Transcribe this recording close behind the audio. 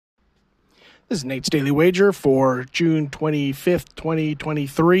This is Nate's Daily Wager for June 25th,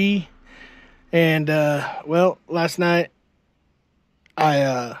 2023. And, last night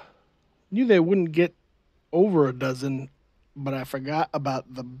I knew they wouldn't get over a dozen, but I forgot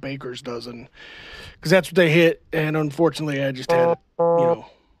about the baker's dozen because that's what they hit. And unfortunately, I just had,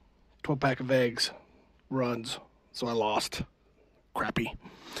 12-pack of eggs runs, so I lost. Crappy.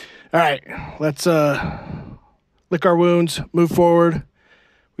 All right, let's lick our wounds, move forward.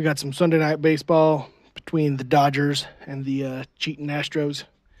 We got some Sunday night baseball between the Dodgers and the cheating Astros.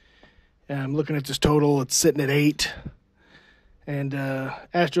 I'm looking at this total. It's sitting at 8. And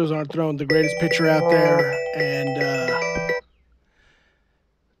Astros aren't throwing the greatest pitcher out there. And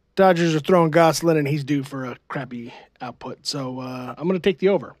Dodgers are throwing Gosselin, and he's due for a crappy output. So I'm going to take the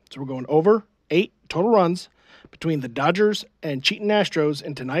over. So we're going over 8 total runs between the Dodgers and cheating Astros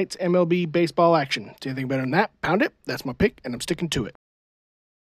in tonight's MLB baseball action. See anything better than that? Pound it. That's my pick, and I'm sticking to it.